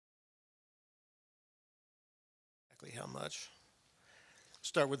exactly how much.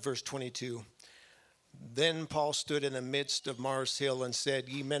 Start with verse 22. Then Paul stood in the midst of Mars Hill and said,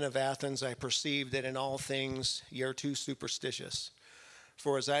 Ye men of Athens, I perceive that in all things ye are too superstitious.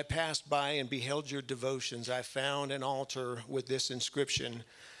 For as I passed by and beheld your devotions, I found an altar with this inscription,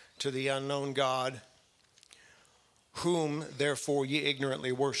 To the unknown God, whom therefore ye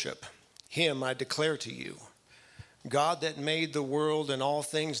ignorantly worship. Him I declare to you, God that made the world and all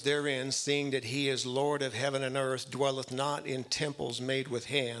things therein, seeing that he is Lord of heaven and earth, dwelleth not in temples made with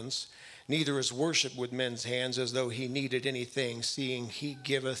hands, neither is worship with men's hands as though he needed anything, seeing he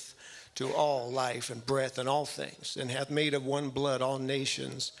giveth to all life and breath and all things, and hath made of one blood all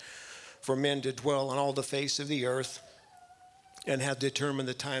nations for men to dwell on all the face of the earth, and hath determined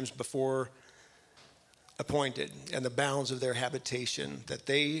the times before appointed and the bounds of their habitation, that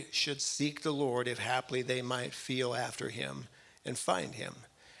they should seek the Lord, if haply they might feel after him and find him,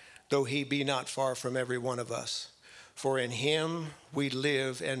 though he be not far from every one of us. For in him we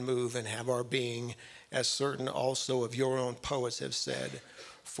live and move and have our being, as certain also of your own poets have said,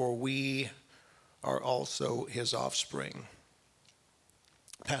 for we are also his offspring.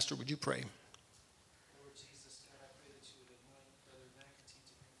 Pastor, would you pray? Lord Jesus, God, I pray that you would anoint Brother McAtee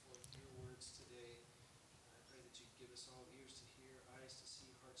to bring forth your words today. I pray that you give us all ears to hear, eyes to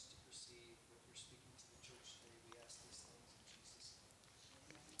see, hearts to perceive what you're speaking to the church today. We ask these things in Jesus'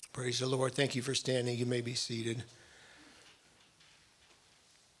 name. Praise the Lord. Thank you for standing. You may be seated.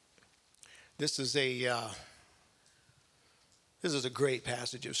 This is a great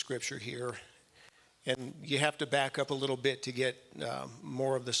passage of Scripture here, and you have to back up a little bit to get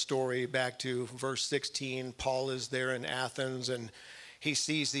more of the story. Back to verse 16, Paul is there in Athens, and he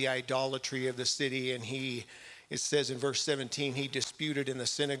sees the idolatry of the city, and it says in verse 17, he disputed in the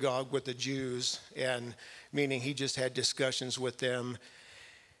synagogue with the Jews, and meaning he just had discussions with them,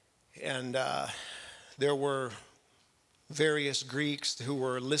 and there were various Greeks who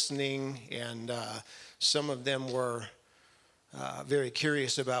were listening, and some of them were very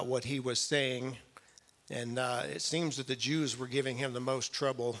curious about what he was saying. And it seems that the Jews were giving him the most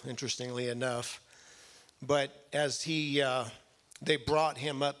trouble, interestingly enough. But as they brought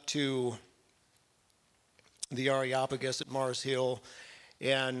him up to the Areopagus at Mars Hill,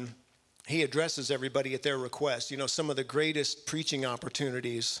 and he addresses everybody at their request. You know, some of the greatest preaching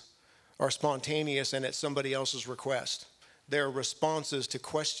opportunities are spontaneous and at somebody else's request. They're responses to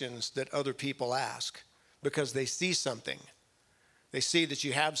questions that other people ask because they see something. They see that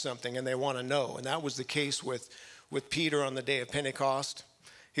you have something and they want to know. And that was the case with Peter on the day of Pentecost.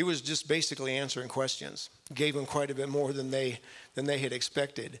 He was just basically answering questions. Gave them quite a bit more than they had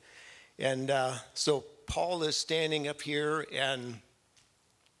expected. And so Paul is standing up here and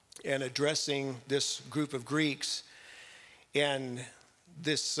addressing this group of Greeks. And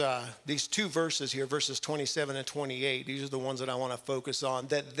these two verses here, verses 27 and 28, these are the ones that I want to focus on,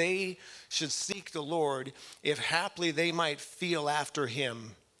 that they should seek the Lord, if haply they might feel after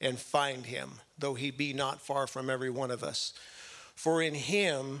him and find him, though he be not far from every one of us. For in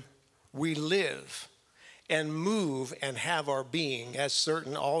him we live and move and have our being, as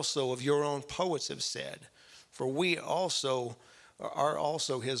certain also of your own poets have said, for we also are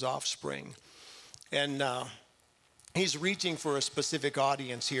also his offspring. And he's reaching for a specific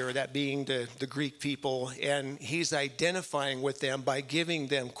audience here, that being the Greek people, and he's identifying with them by giving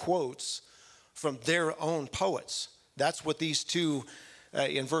them quotes from their own poets. That's what these two,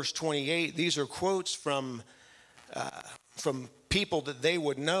 in verse 28, these are quotes from people that they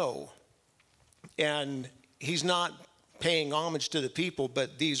would know. And he's not paying homage to the people,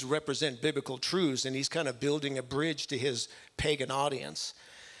 but these represent biblical truths, and he's kind of building a bridge to his pagan audience.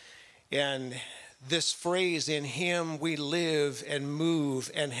 And this phrase, in him we live and move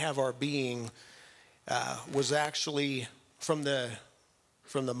and have our being, was actually from the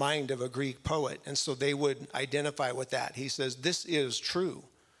mind of a Greek poet. And so they would identify with that. He says, this is true.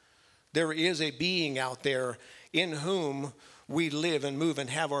 There is a being out there in whom we live and move and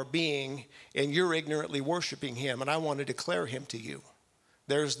have our being, and you're ignorantly worshiping him, and I want to declare him to you.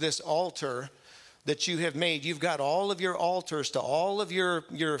 There's this altar that you have made. You've got all of your altars to all of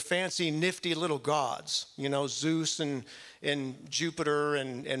your fancy, nifty little gods, you know, Zeus and Jupiter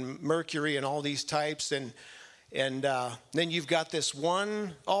and Mercury and all these types. And then you've got this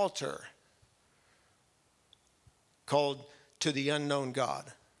one altar called To the Unknown God.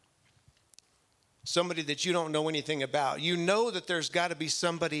 Somebody that you don't know anything about. You know that there's got to be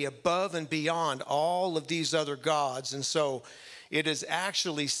somebody above and beyond all of these other gods. And so it is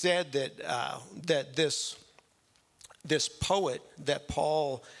actually said that this poet that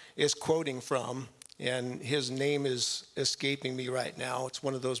Paul is quoting from And his name is escaping me right now. It's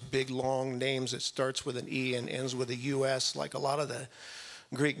one of those big, long names that starts with an E and ends with a U-S, like a lot of the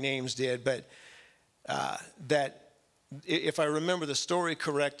Greek names did. But that, if I remember the story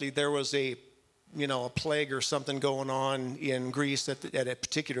correctly, there was a plague or something going on in Greece at a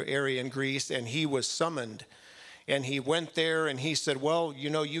particular area in Greece, and he was summoned. And he went there and he said, well,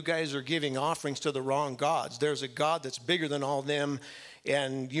 you guys are giving offerings to the wrong gods. There's a God that's bigger than all them,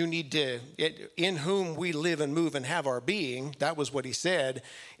 and you need to, in whom we live and move and have our being. That was what he said.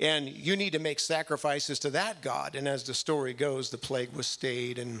 And you need to make sacrifices to that God. And as the story goes, the plague was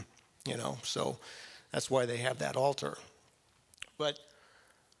stayed, and, so that's why they have that altar. But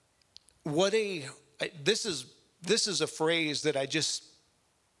this is a phrase that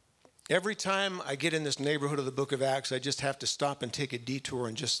every time I get in this neighborhood of the book of Acts, I just have to stop and take a detour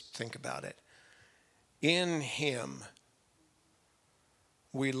and just think about it. In him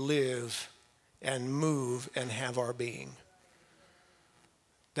we live and move and have our being.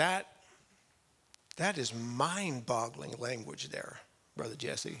 That is mind-boggling language there, Brother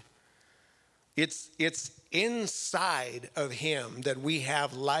Jesse. It's inside of him that we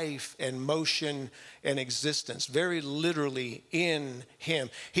have life and motion and existence, very literally in him.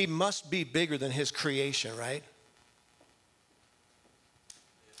 He must be bigger than his creation, right?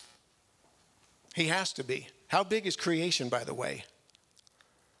 He has to be. How big is creation, by the way?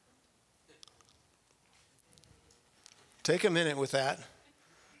 Take a minute with that.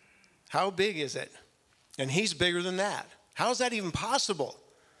 How big is it? And he's bigger than that. How is that even possible?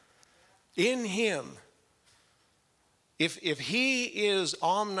 In him, if he is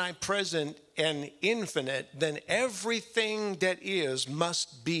omnipresent and infinite, then everything that is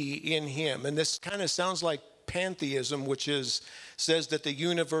must be in him. And this kind of sounds like pantheism, which says that the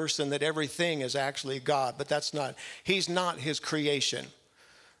universe and that everything is actually God, but that's not. He's not his creation.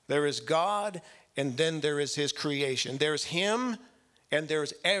 There is God, and then there is his creation. There's him, and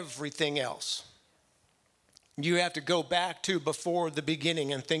there's everything else. You have to go back to before the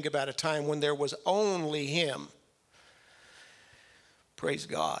beginning and think about a time when there was only him. Praise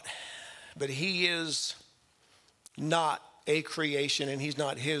God. But he is not a creation, and he's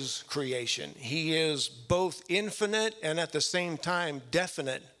not his creation. He is both infinite and at the same time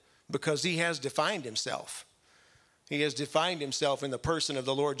definite, because he has defined himself. He has defined himself in the person of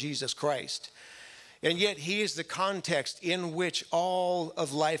the Lord Jesus Christ. And yet he is the context in which all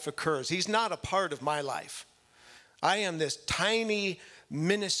of life occurs. He's not a part of my life. I am this tiny,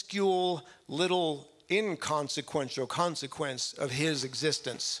 minuscule, little inconsequential consequence of his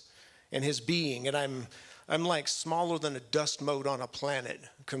existence and his being. And I'm like smaller than a dust mote on a planet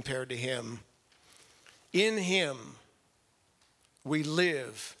compared to him. In him, we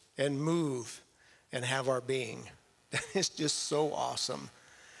live and move and have our being. That is just so awesome.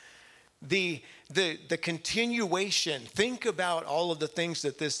 The continuation, think about all of the things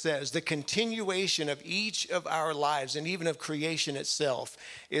that this says. The continuation of each of our lives and even of creation itself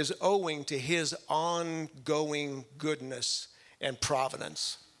is owing to his ongoing goodness and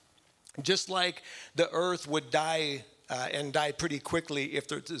providence. Just like the earth would die and die pretty quickly if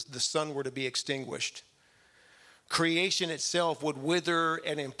the sun were to be extinguished. Creation itself would wither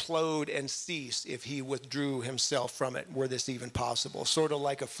and implode and cease if he withdrew himself from it, were this even possible. Sort of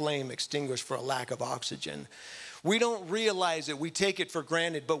like a flame extinguished for a lack of oxygen. We don't realize it, we take it for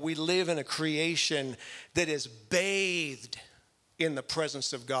granted, but we live in a creation that is bathed in the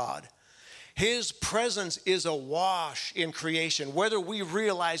presence of God. His presence is awash in creation, whether we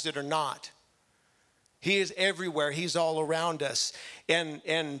realize it or not. He is everywhere, he's all around us.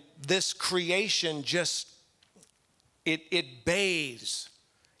 And this creation just It bathes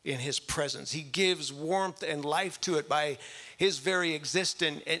in his presence. He gives warmth and life to it by his very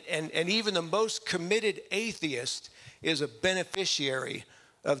existence. And even the most committed atheist is a beneficiary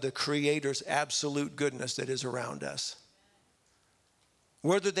of the Creator's absolute goodness that is around us.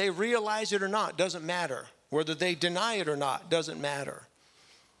 Whether they realize it or not doesn't matter. Whether they deny it or not doesn't matter.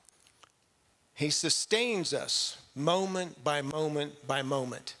 He sustains us moment by moment by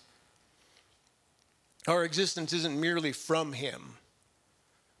moment. Our existence isn't merely from him,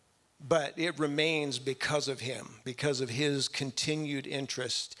 but it remains because of him, because of his continued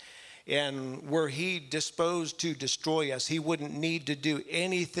interest. And were he disposed to destroy us, he wouldn't need to do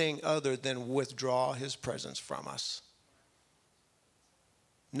anything other than withdraw his presence from us.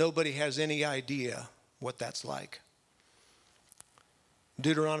 Nobody has any idea what that's like.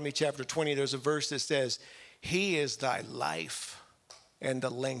 Deuteronomy chapter 20, there's a verse that says, he is thy life and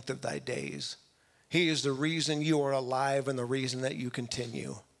the length of thy days. He is the reason you are alive and the reason that you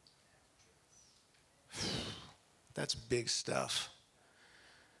continue. That's big stuff.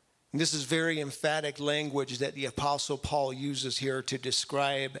 And this is very emphatic language that the Apostle Paul uses here to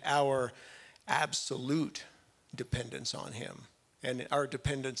describe our absolute dependence on him. And our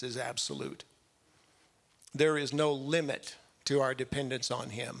dependence is absolute. There is no limit to our dependence on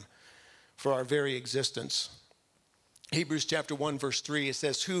him for our very existence. Hebrews chapter 1, verse 3, it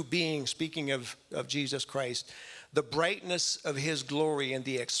says, who being, speaking of Jesus Christ, the brightness of his glory and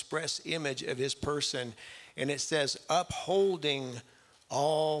the express image of his person. And it says, upholding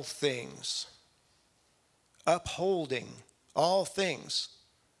all things. Upholding all things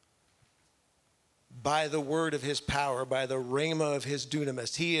by the word of his power, by the rhema of his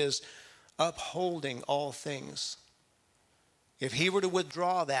dunamis. He is upholding all things. If he were to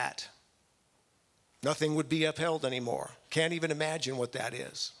withdraw that, nothing would be upheld anymore. Can't even imagine what that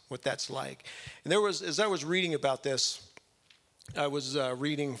is, what that's like. And as I was reading about this, I was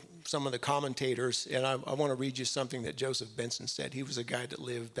reading some of the commentators, and I want to read you something that Joseph Benson said. He was a guy that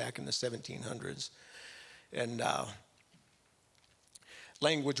lived back in the 1700s. And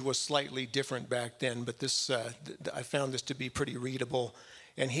language was slightly different back then, but this I found this to be pretty readable.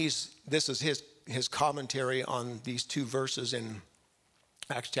 And this is his commentary on these two verses in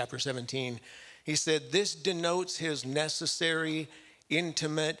Acts chapter 17. He said, this denotes his necessary,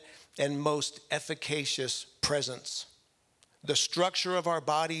 intimate, and most efficacious presence. The structure of our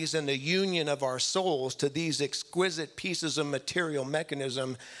bodies and the union of our souls to these exquisite pieces of material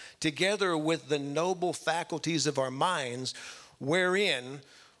mechanism, together with the noble faculties of our minds, wherein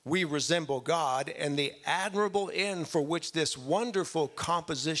we resemble God, and the admirable end for which this wonderful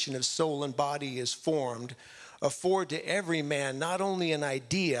composition of soul and body is formed, afford to every man not only an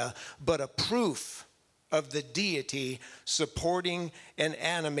idea, but a proof of the deity supporting and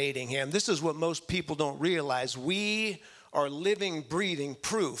animating him. This is what most people don't realize. We are living, breathing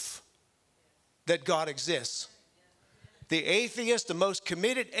proof that God exists. The atheist, the most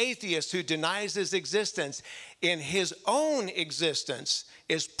committed atheist who denies his existence in his own existence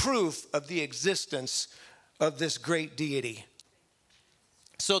is proof of the existence of this great deity.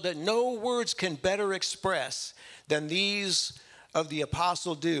 So that no words can better express than these of the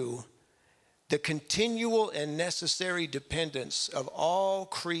apostle do the continual and necessary dependence of all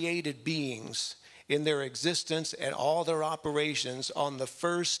created beings in their existence and all their operations on the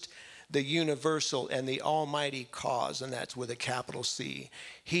first, the universal, and the almighty cause, and that's with a capital C.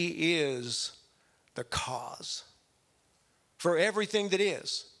 He is the cause for everything that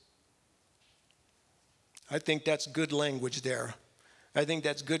is. I think that's good language there. I think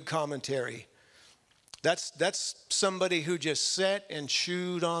that's good commentary. That's somebody who just sat and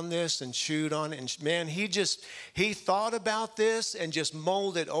chewed on this and chewed on it. And man, he thought about this and just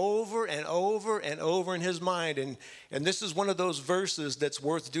mulled it over and over and over in his mind. And this is one of those verses that's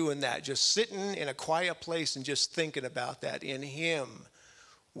worth doing that. Just sitting in a quiet place and just thinking about that. In him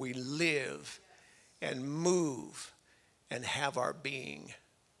we live and move and have our being.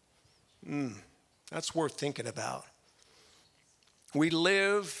 That's worth thinking about. We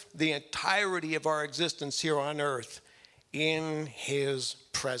live the entirety of our existence here on earth in his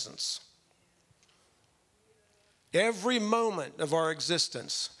presence. Every moment of our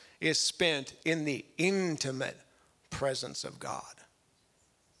existence is spent in the intimate presence of God.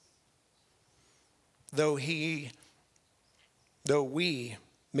 Though we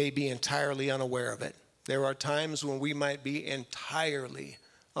may be entirely unaware of it. There are times when we might be entirely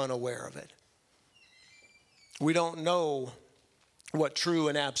unaware of it. We don't know what true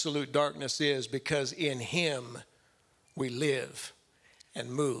and absolute darkness is, because in him we live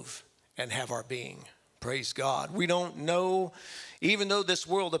and move and have our being. Praise God. We don't know, even though this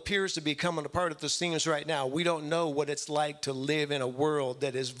world appears to be coming apart at the seams right now, we don't know what it's like to live in a world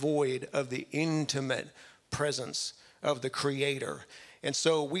that is void of the intimate presence of the Creator. And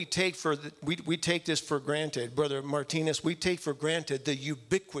so we take this for granted. Brother Martinez, we take for granted the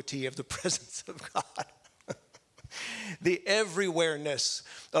ubiquity of the presence of God. The everywhereness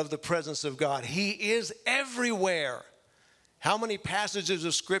of the presence of God. He is everywhere. How many passages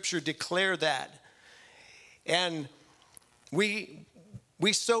of Scripture declare that? And we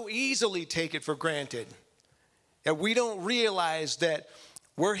so easily take it for granted. And we don't realize that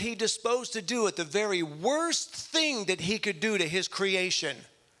were he disposed to do it, the very worst thing that he could do to his creation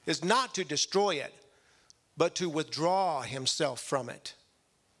is not to destroy it, but to withdraw himself from it.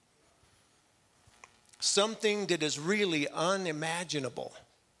 Something that is really unimaginable.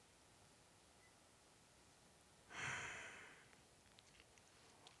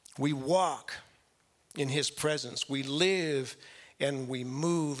 We walk in his presence. We live and we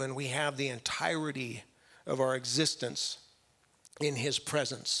move and we have the entirety of our existence in his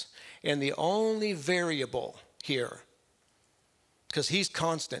presence. And the only variable here because he's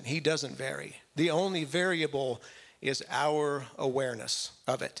constant. He doesn't vary. The only variable is our awareness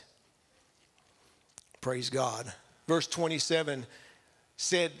of it. Praise God. Verse 27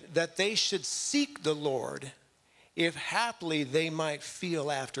 said that they should seek the Lord if haply they might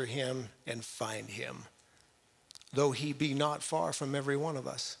feel after him and find him, though he be not far from every one of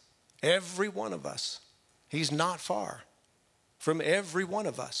us. Every one of us. He's not far from every one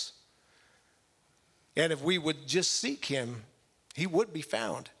of us. And if we would just seek him, he would be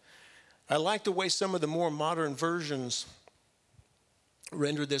found. I like the way some of the more modern versions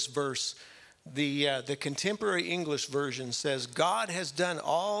render this verse. The contemporary English version says, God has done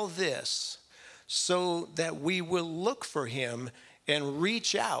all this so that we will look for him and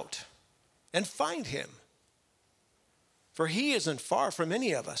reach out and find him. For he isn't far from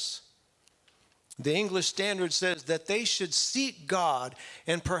any of us. The English Standard says that they should seek God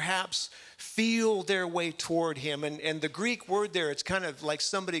and perhaps feel their way toward him. And the Greek word there, it's kind of like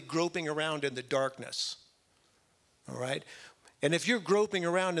somebody groping around in the darkness. All right? And if you're groping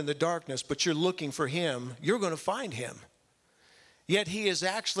around in the darkness, but you're looking for him, you're going to find him. Yet he is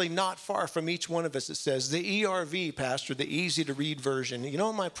actually not far from each one of us, it says. The ERV, Pastor, the easy to read version. You know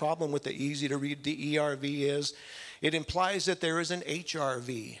what my problem with the easy to read, the ERV is? It implies that there is an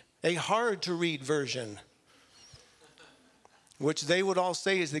HRV, a hard to read version, which they would all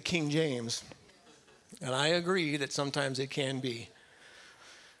say is the King James. And I agree that sometimes it can be.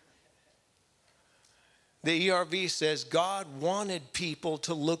 The ERV says God wanted people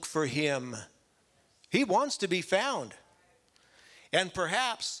to look for him. He wants to be found. And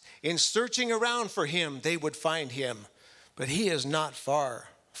perhaps in searching around for him, they would find him. But he is not far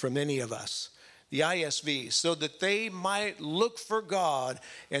from any of us. The ISV, so that they might look for God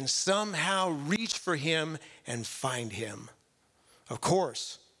and somehow reach for him and find him. Of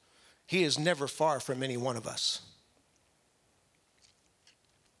course, he is never far from any one of us.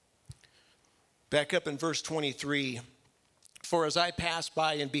 Back up in verse 23. For as I passed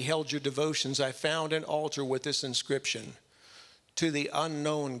by and beheld your devotions, I found an altar with this inscription: to the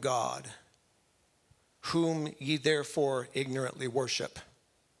unknown God, whom ye therefore ignorantly worship.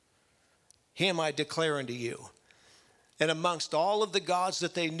 Him I declare unto you. And amongst all of the gods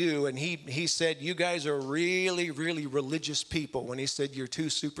that they knew, and he said, you guys are really, really religious people. When he said you're too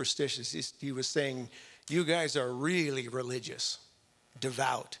superstitious, he was saying, you guys are really religious,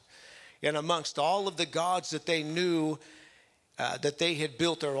 devout. And amongst all of the gods that they knew, that they had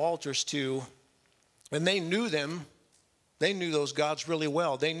built their altars to, and they knew them, they knew those gods really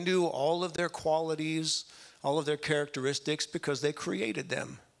well. They knew all of their qualities, all of their characteristics, because they created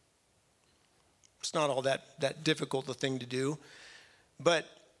them. It's not all that difficult a thing to do. But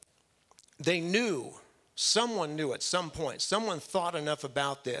they knew, someone knew at some point, someone thought enough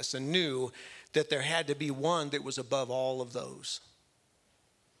about this and knew that there had to be one that was above all of those.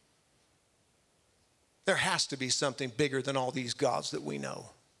 There has to be something bigger than all these gods that we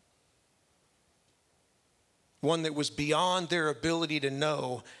know. One that was beyond their ability to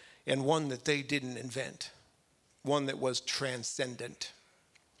know, and one that they didn't invent. One that was transcendent.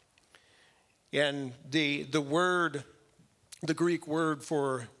 And the Greek word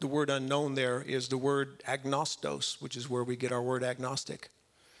for the word unknown there is the word agnostos, which is where we get our word agnostic.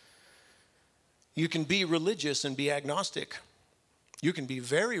 You can be religious and be agnostic. You can be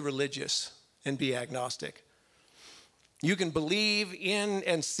very religious and be agnostic. You can believe in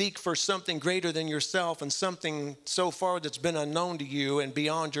and seek for something greater than yourself and something so far that's been unknown to you and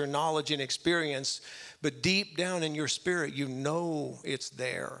beyond your knowledge and experience, but deep down in your spirit, you know it's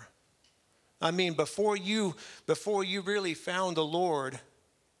there. I mean, before you really found the Lord,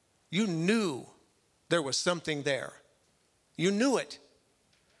 you knew there was something there. You knew it.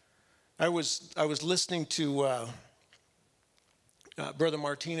 I was listening to Brother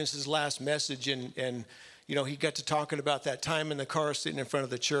Martinez's last message, and you know, he got to talking about that time in the car sitting in front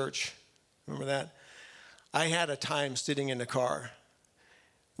of the church. Remember that? I had a time sitting in the car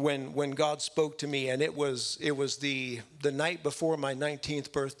when God spoke to me, and it was the night before my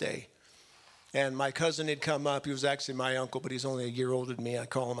 19th birthday. And my cousin had come up. He was actually my uncle, but he's only a year older than me. I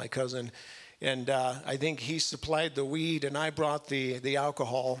call him my cousin. And I think he supplied the weed, and I brought the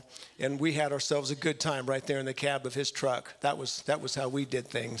alcohol. And we had ourselves a good time right there in the cab of his truck. That was how we did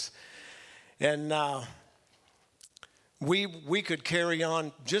things. And we could carry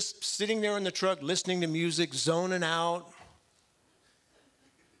on just sitting there in the truck, listening to music, zoning out.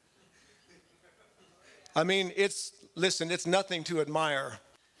 I mean, it's nothing to admire.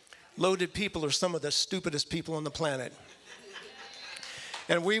 Loaded people are some of the stupidest people on the planet.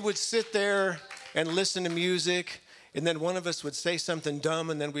 And we would sit there and listen to music, and then one of us would say something dumb,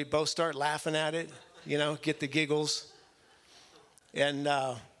 and then we'd both start laughing at it, you know, get the giggles. And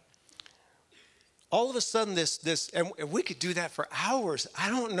all of a sudden, and we could do that for hours. I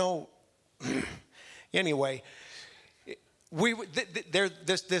don't know. Anyway,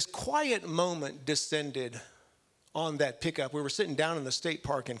 this quiet moment descended on that pickup. We were sitting down in the state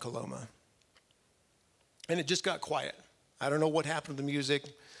park in Coloma, and it just got quiet. I don't know what happened to the music.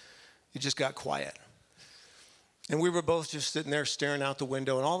 It just got quiet. And we were both just sitting there staring out the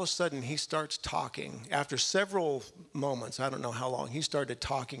window, and all of a sudden he starts talking. After several moments, I don't know how long, he started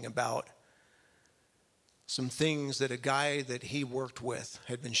talking about some things that a guy that he worked with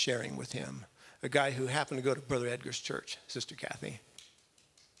had been sharing with him. A guy who happened to go to Brother Edgar's church, Sister Kathy.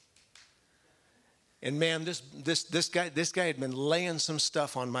 And man, this guy had been laying some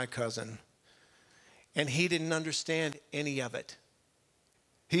stuff on my cousin, and he didn't understand any of it.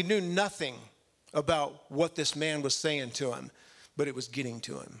 He knew nothing about what this man was saying to him, but it was getting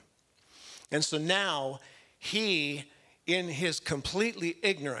to him. And so now he, in his completely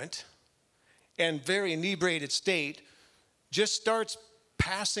ignorant and very inebriated state, just starts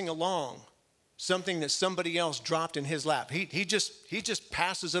passing along something that somebody else dropped in his lap. He just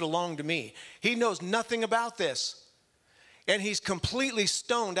passes it along to me. He knows nothing about this, and he's completely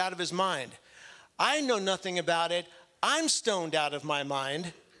stoned out of his mind. I know nothing about it. I'm stoned out of my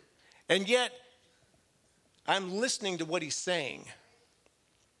mind, and yet I'm listening to what he's saying.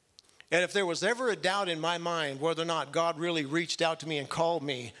 And if there was ever a doubt in my mind whether or not God really reached out to me and called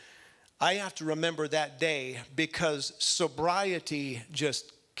me, I have to remember that day, because sobriety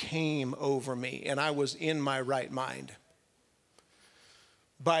just came over me and I was in my right mind.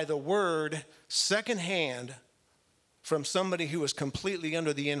 By the word, secondhand, from somebody who was completely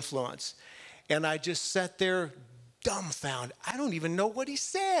under the influence. And I just sat there dumbfounded. I don't even know what he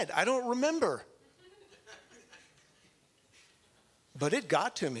said. I don't remember. But it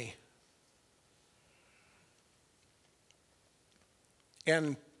got to me.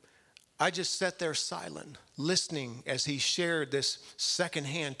 And I just sat there silent, listening as he shared this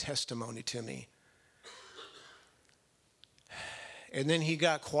secondhand testimony to me. And then he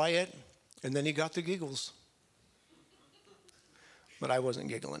got quiet, and then he got the giggles. But I wasn't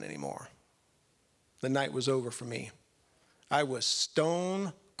giggling anymore. The night was over for me. I was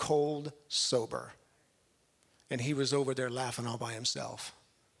stone cold sober. And he was over there laughing all by himself.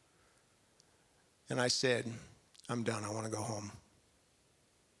 And I said, I'm done. I want to go home.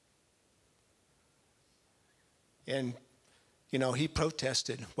 And, you know, he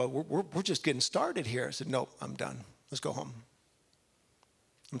protested. Well, we're just getting started here. I said, no, I'm done. Let's go home.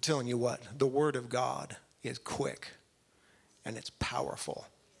 I'm telling you what, the Word of God is quick and it's powerful.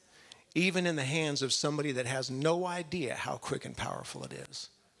 Even in the hands of somebody that has no idea how quick and powerful it is.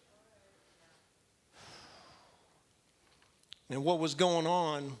 And what was going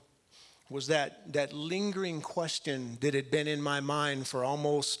on was that lingering question that had been in my mind for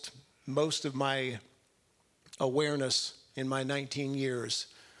almost most of my awareness in my 19 years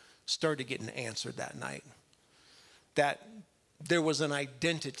started getting answered that night. That there was an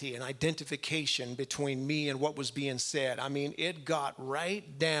identity, an identification between me and what was being said. I mean, it got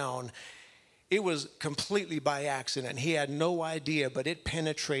right down. It was completely by accident. He had no idea, but it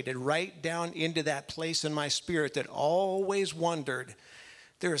penetrated right down into that place in my spirit that always wondered,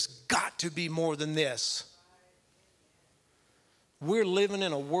 there's got to be more than this. We're living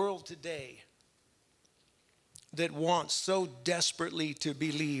in a world today that wants so desperately to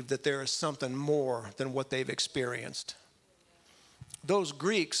believe that there is something more than what they've experienced. Those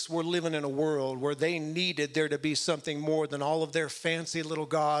Greeks were living in a world where they needed there to be something more than all of their fancy little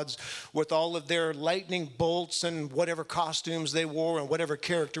gods with all of their lightning bolts and whatever costumes they wore and whatever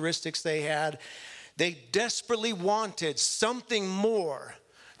characteristics they had. They desperately wanted something more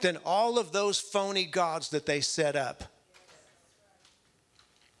than all of those phony gods that they set up.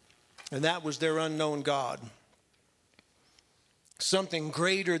 And that was their unknown God. Something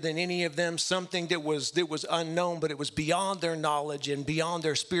greater than any of them, something that was unknown, but it was beyond their knowledge and beyond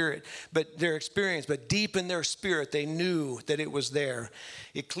their spirit, but their experience, but deep in their spirit, they knew that it was there.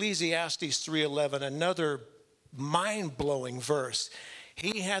 Ecclesiastes 3:11, another mind-blowing verse.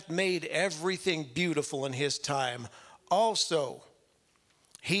 He hath made everything beautiful in his time. Also,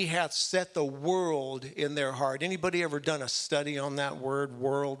 he hath set the world in their heart. Anybody ever done a study on that word,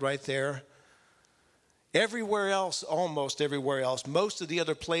 world, right there? Everywhere else, almost everywhere else, most of the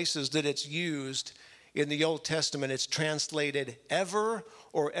other places that it's used in the Old Testament, it's translated ever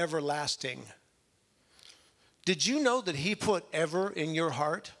or everlasting. Did you know that he put ever in your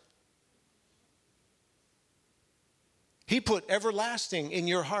heart? He put everlasting in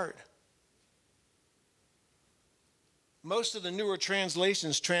your heart. Most of the newer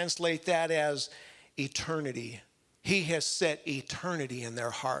translations translate that as eternity. He has set eternity in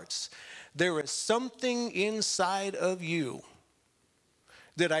their hearts. There is something inside of you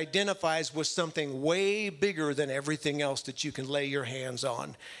that identifies with something way bigger than everything else that you can lay your hands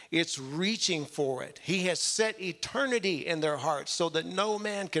on. It's reaching for it. He has set eternity in their hearts so that no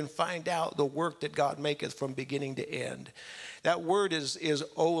man can find out the work that God maketh from beginning to end. That word is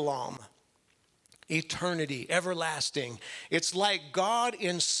olam, eternity, everlasting. It's like God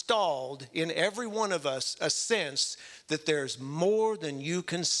installed in every one of us a sense that there's more than you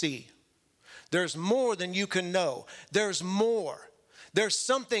can see. There's more than you can know. There's more. There's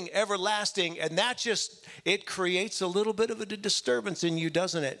something everlasting, and it creates a little bit of a disturbance in you,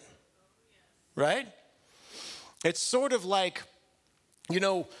 doesn't it? Right? It's sort of like,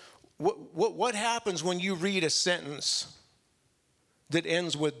 what happens when you read a sentence that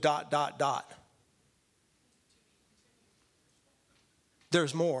ends with ...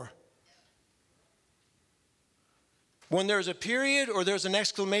 There's more. When there's a period or there's an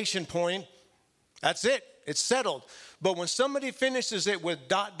exclamation point, that's it. It's settled. But when somebody finishes it with ...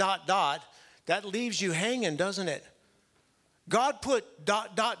 that leaves you hanging, doesn't it? God put ...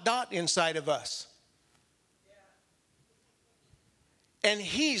 inside of us. And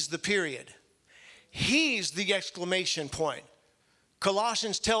He's the period. He's the exclamation point.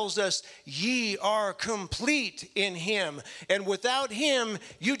 Colossians tells us, ye are complete in Him. And without Him,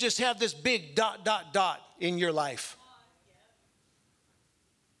 you just have this big ... in your life.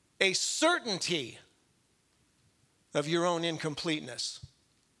 A certainty of your own incompleteness.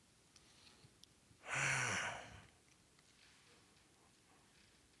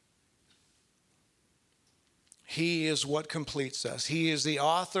 He is what completes us. He is the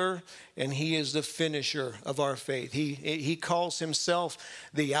author and He is the finisher of our faith. He calls Himself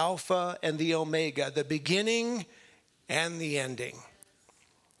the Alpha and the Omega, the beginning and the ending.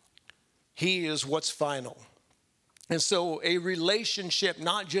 He is what's final. And so a relationship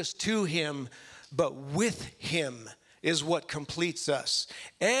not just to Him, but with Him is what completes us.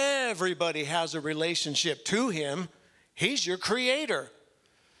 Everybody has a relationship to Him. He's your creator.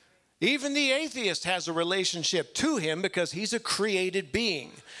 Even the atheist has a relationship to Him because he's a created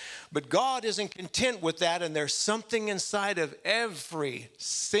being. But God isn't content with that, and there's something inside of every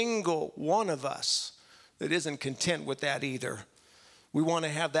single one of us that isn't content with that either. We want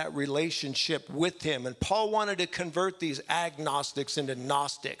to have that relationship with Him. And Paul wanted to convert these agnostics into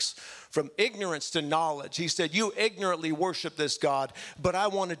Gnostics, from ignorance to knowledge. He said, you ignorantly worship this God, but I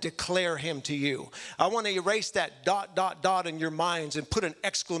want to declare Him to you. I want to erase that ... in your minds and put an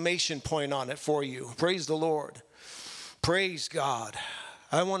exclamation point on it for you. Praise the Lord. Praise God.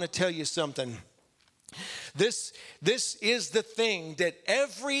 I want to tell you something. This is the thing that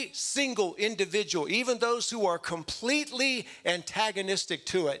every single individual, even those who are completely antagonistic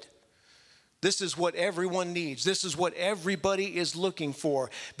to it, this is what everyone needs. This is what everybody is looking for,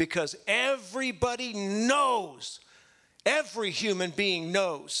 because everybody knows, every human being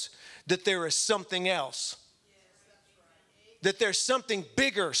knows that there is something else. That there's something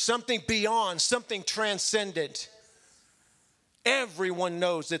bigger, something beyond, something transcendent. Everyone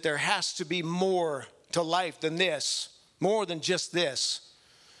knows that there has to be more to life than this, more than just this.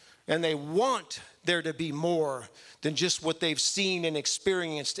 And they want there to be more than just what they've seen and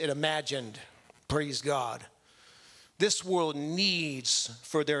experienced and imagined. Praise God. This world needs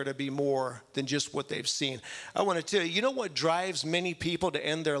for there to be more than just what they've seen. I want to tell you, you know what drives many people to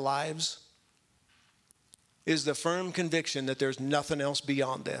end their lives? Is the firm conviction that there's nothing else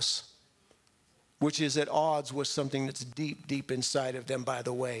beyond this, which is at odds with something that's deep, deep inside of them, by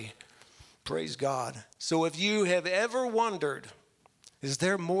the way. Praise God. So if you have ever wondered, is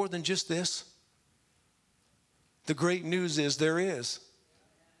there more than just this? The great news is there is.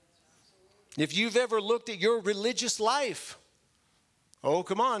 If you've ever looked at your religious life, oh,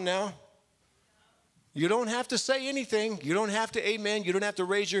 come on now. You don't have to say anything. You don't have to amen. You don't have to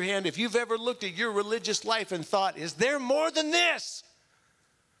raise your hand. If you've ever looked at your religious life and thought, is there more than this?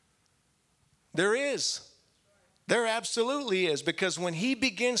 There is. There absolutely is, because when He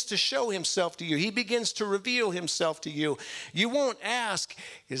begins to show Himself to you, He begins to reveal Himself to you, you won't ask,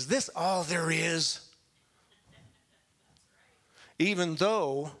 is this all there is? Even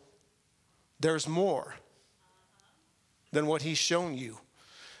though there's more than what He's shown you.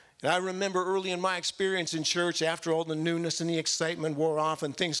 And I remember early in my experience in church, after all the newness and the excitement wore off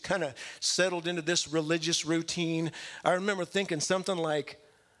and things kind of settled into this religious routine, I remember thinking something like,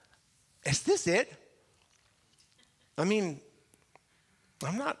 is this it? I mean,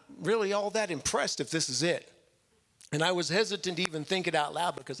 I'm not really all that impressed if this is it. And I was hesitant to even think it out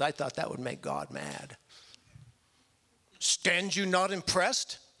loud because I thought that would make God mad. Stand you not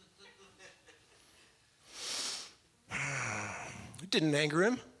impressed? It didn't anger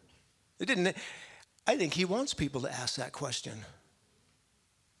him. It didn't. I think he wants people to ask that question.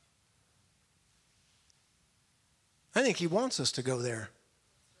 I think he wants us to go there.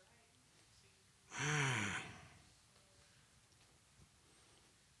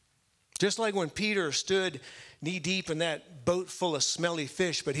 Just like when Peter stood knee deep in that boat full of smelly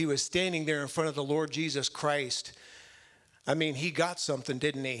fish, but he was standing there in front of the Lord Jesus Christ. I mean, he got something,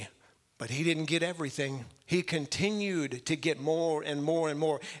 didn't he? But he didn't get everything. He continued to get more and more and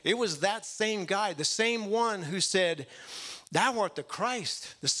more. It was that same guy, the same one who said, "Thou art the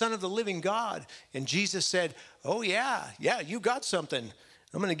Christ, the Son of the living God." And Jesus said, "Oh yeah, you got something.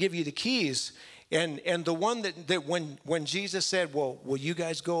 I'm going to give you the keys." And the one that when Jesus said, "Well, will you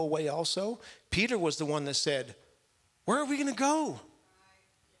guys go away also?" Peter was the one that said, "Where are we going to go?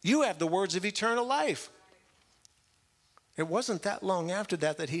 You have the words of eternal life." It wasn't that long after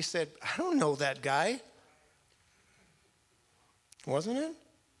that he said, "I don't know that guy." Wasn't it?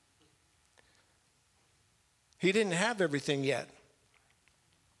 He didn't have everything yet.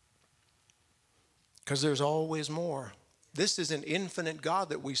 Because there's always more. This is an infinite God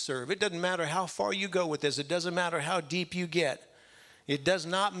that we serve. It doesn't matter how far you go with this. It doesn't matter how deep you get. It does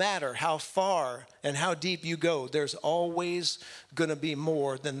not matter how far and how deep you go. There's always going to be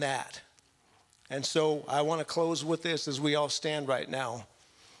more than that. And so I want to close with this as we all stand right now.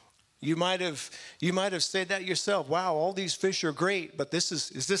 You might have said that yourself. Wow, all these fish are great, but is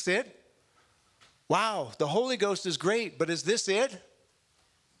this it? Wow, the Holy Ghost is great, but is this it?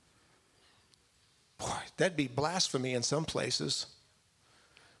 Boy, that'd be blasphemy in some places.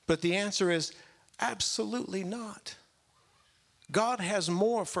 But the answer is absolutely not. God has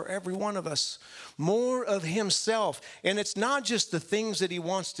more for every one of us, more of himself. And it's not just the things that he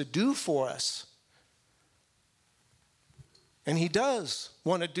wants to do for us. And he does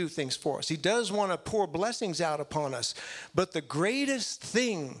want to do things for us. He does want to pour blessings out upon us. But the greatest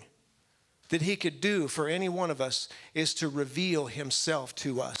thing that he could do for any one of us is to reveal himself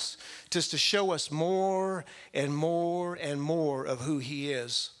to us, just to show us more and more and more of who he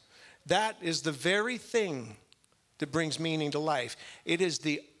is. That is the very thing that brings meaning to life. It is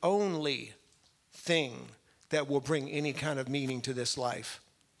the only thing that will bring any kind of meaning to this life.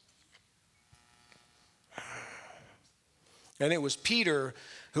 And it was Peter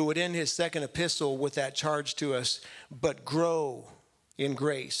who would end his second epistle with that charge to us, "But grow in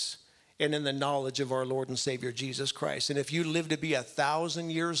grace and in the knowledge of our Lord and Savior Jesus Christ." And if you live to be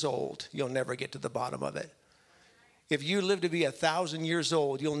 1,000 years old, you'll never get to the bottom of it. If you live to be 1,000 years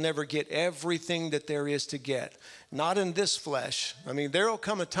old, you'll never get everything that there is to get. Not in this flesh. I mean, there will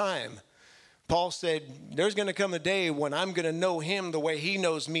come a time. Paul said, there's going to come a day when I'm going to know him the way he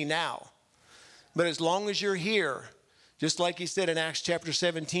knows me now. But as long as you're here, just like he said in Acts chapter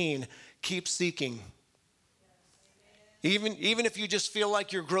 17, keep seeking. Even if you just feel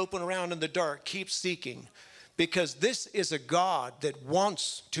like you're groping around in the dark, keep seeking. Because this is a God that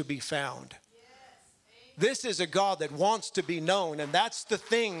wants to be found. This is a God that wants to be known. And that's the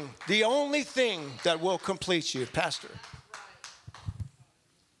thing, the only thing that will complete you. Pastor.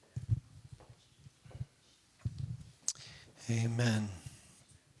 Amen.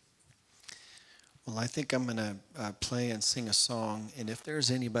 Well, I think I'm going to play and sing a song. And if there's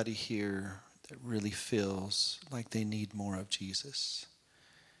anybody here that really feels like they need more of Jesus,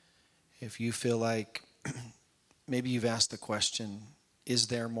 if you feel like maybe you've asked the question, is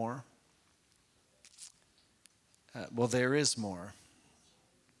there more? Well, there is more.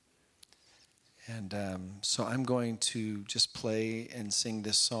 And so I'm going to just play and sing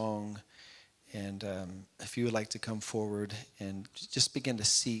this song. And if you would like to come forward and just begin to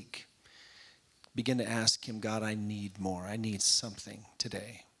seek, begin to ask him, God, I need more. I need something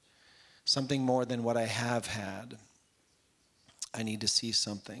today. Something more than what I have had. I need to see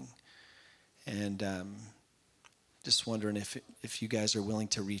something. And just wondering if you guys are willing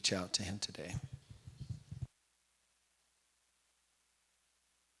to reach out to him today.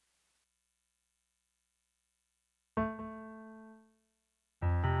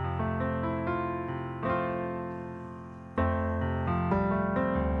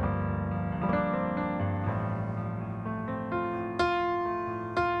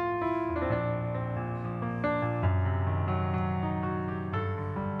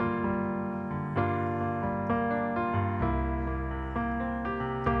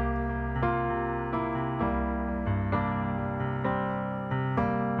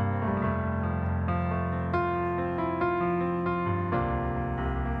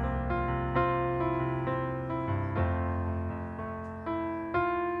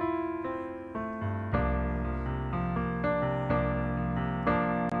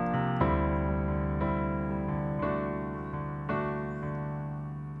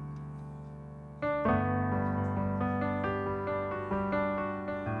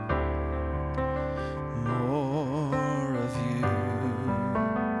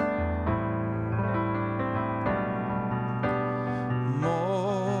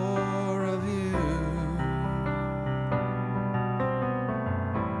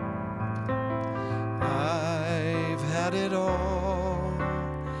 had it all,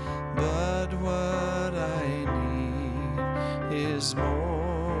 but what I need is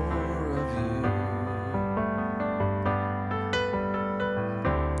more of you.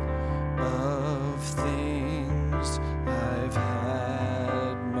 Of things I've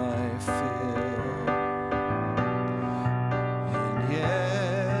had my fill, and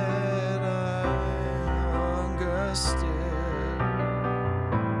yet I hunger still,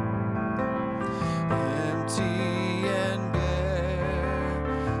 empty and bare.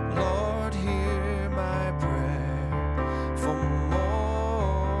 Lord, hear my prayer for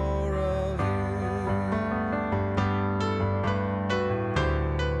more of you,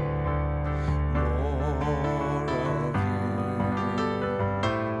 more of you,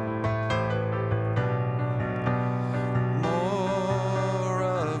 more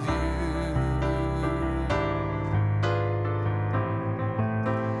of you.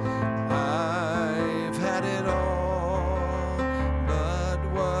 I've had it all, but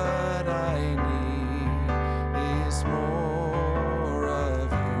what I need is more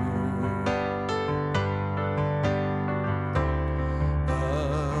of you.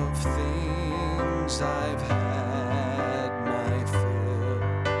 Of things I've had my fill,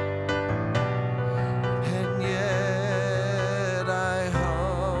 and yet I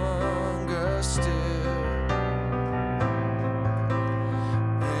hunger still,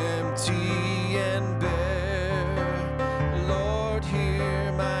 empty and bare. Lord,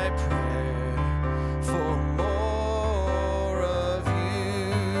 hear my prayer for more of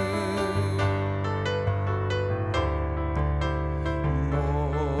you,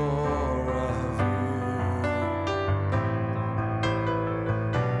 more of you,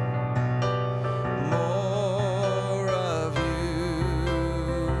 more of you.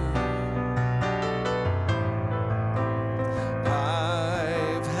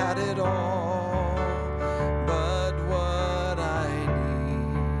 I've had it all, but what I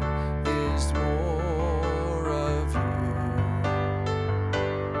need is more of you.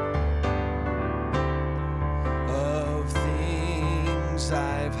 Of things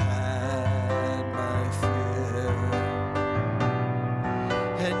I've had